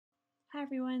Hi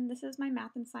everyone, this is my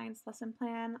math and science lesson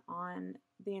plan on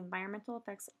the environmental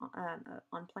effects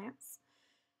on plants.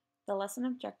 The lesson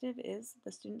objective is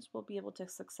the students will be able to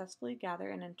successfully gather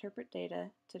and interpret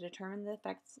data to determine the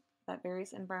effects that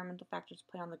various environmental factors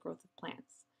play on the growth of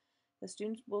plants. The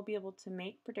students will be able to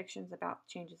make predictions about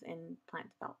changes in plant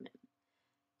development.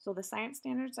 So the science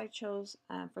standards I chose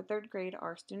for third grade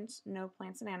are students know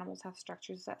plants and animals have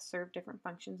structures that serve different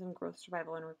functions in growth,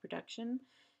 survival, and reproduction.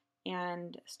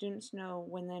 And students know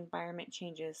when the environment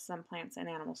changes, some plants and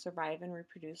animals survive and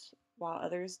reproduce while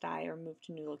others die or move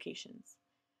to new locations.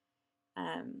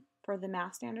 For the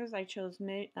mass standards, I chose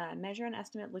measure and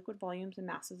estimate liquid volumes and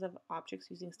masses of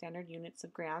objects using standard units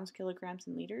of grams, kilograms,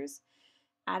 and liters.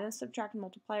 Add and subtract,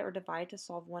 multiply, or divide to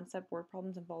solve one-step word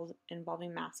problems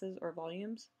involving masses or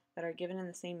volumes that are given in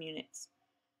the same units.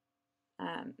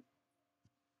 I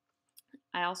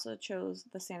also chose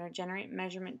the standard generate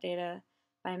measurement data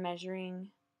by measuring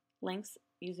lengths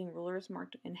using rulers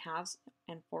marked in halves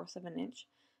and fourths of an inch.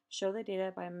 Show the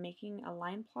data by making a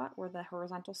line plot where the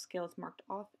horizontal scale is marked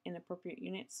off in appropriate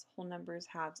units, whole numbers,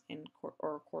 halves, and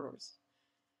or quarters.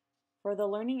 For the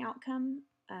learning outcome,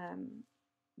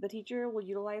 the teacher will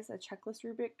utilize a checklist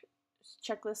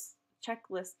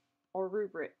or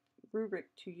rubric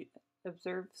to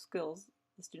observe skills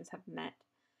the students have met.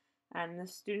 And the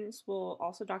students will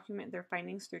also document their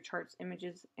findings through charts,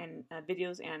 images, and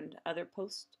videos and other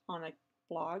posts on a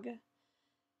blog.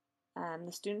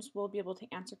 The students will be able to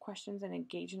answer questions and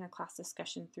engage in a class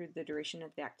discussion through the duration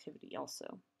of the activity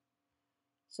also.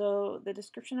 So the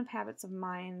description of habits of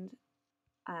mind,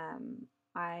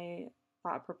 I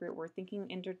thought appropriate were thinking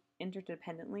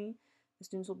interdependently. The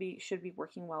students should be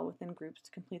working well within groups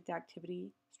to complete the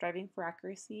activity, striving for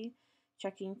accuracy,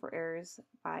 checking for errors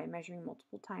by measuring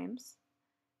multiple times,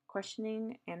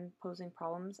 questioning and posing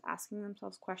problems, asking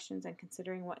themselves questions, and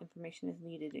considering what information is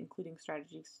needed, including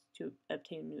strategies to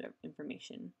obtain new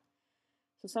information.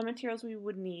 So some materials we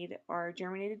would need are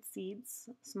germinated seeds,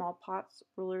 small pots,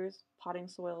 rulers, potting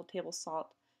soil, table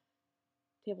salt,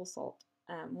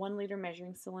 1 liter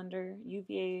measuring cylinder,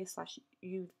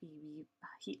 UVA/UVB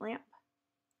heat lamp,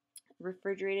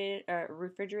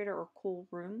 refrigerator or cool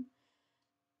room,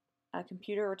 a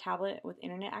computer or tablet with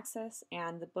internet access,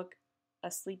 and the book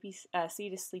Seed is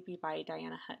Sleepy by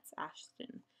Diana Hutz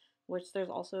Ashton, which there's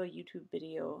also a YouTube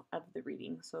video of the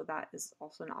reading, so that is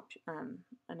also an option,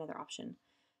 another option.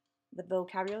 The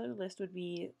vocabulary list would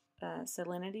be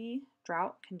salinity,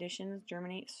 drought, conditions,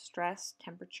 germinate, stress,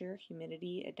 temperature,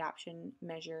 humidity, adaptation,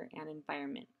 measure, and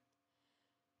environment.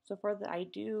 So for the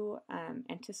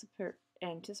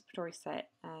anticipatory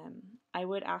set, I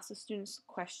would ask the students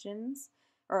questions,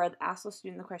 or ask the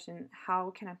student the question, how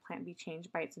can a plant be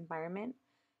changed by its environment?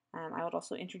 I would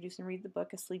also introduce and read the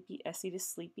book, A Seed is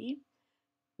Sleepy.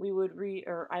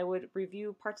 I would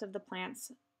review parts of the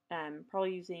plants,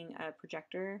 probably using a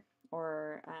projector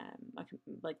or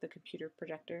like the computer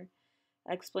projector.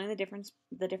 Explain the different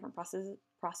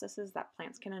processes that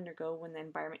plants can undergo when the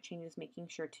environment changes, making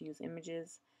sure to use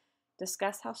images.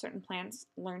 Discuss how certain plants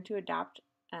learn to adapt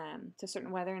to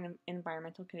certain weather and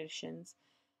environmental conditions.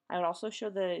 I would also show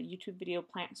the YouTube video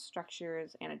plant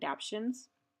structures and adaptations.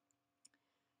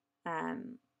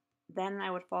 Then I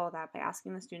would follow that by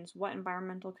asking the students, what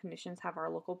environmental conditions have our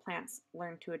local plants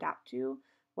learned to adapt to?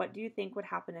 What do you think would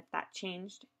happen if that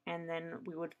changed? And then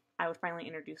I would finally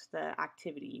introduce the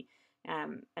activity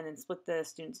and then split the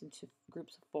students into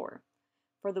groups of 4.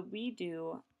 For the We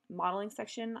Do modeling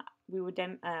section,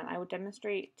 I would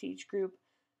demonstrate to each group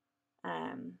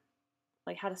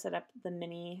like how to set up the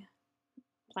mini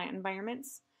plant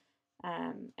environments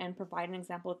and provide an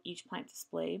example of each plant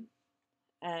display.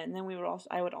 And then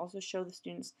I would also show the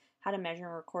students how to measure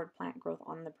and record plant growth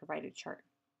on the provided chart.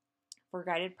 For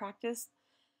guided practice,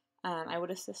 I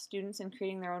would assist students in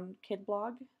creating their own kid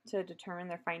blog to determine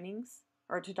their findings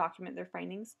or to document their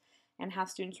findings, and have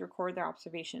students record their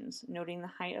observations, noting the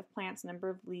height of plants, number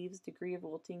of leaves, degree of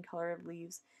wilting, color of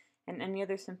leaves, and any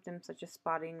other symptoms such as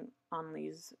spotting on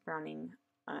leaves, browning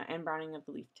of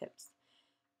the leaf tips.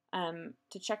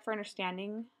 To check for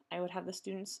understanding, I would have the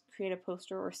students create a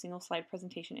poster or single slide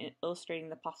presentation illustrating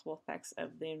the possible effects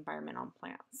of the environment on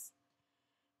plants.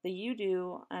 The You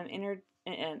Do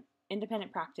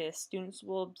independent practice, students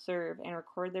will observe and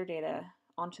record their data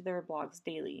onto their blogs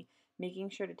daily, making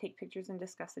sure to take pictures and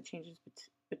discuss the changes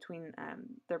between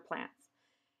their plants.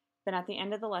 Then at the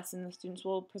end of the lesson, the students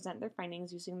will present their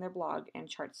findings using their blog and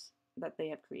charts that they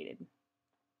have created.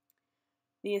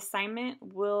 The assignment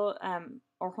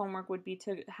or homework would be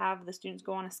to have the students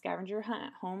go on a scavenger hunt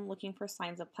at home looking for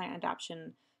signs of plant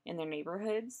adoption in their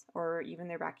neighborhoods or even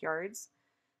their backyards,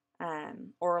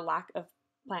 or lack of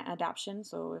plant adaptation,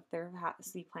 so if there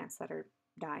see plants that are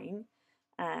dying,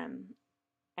 um,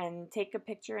 and take a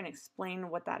picture and explain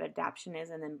what that adaptation is,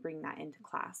 and then bring that into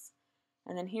class.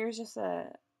 And then here's just a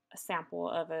sample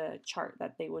of a chart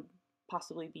that they would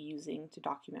possibly be using to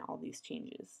document all these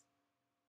changes.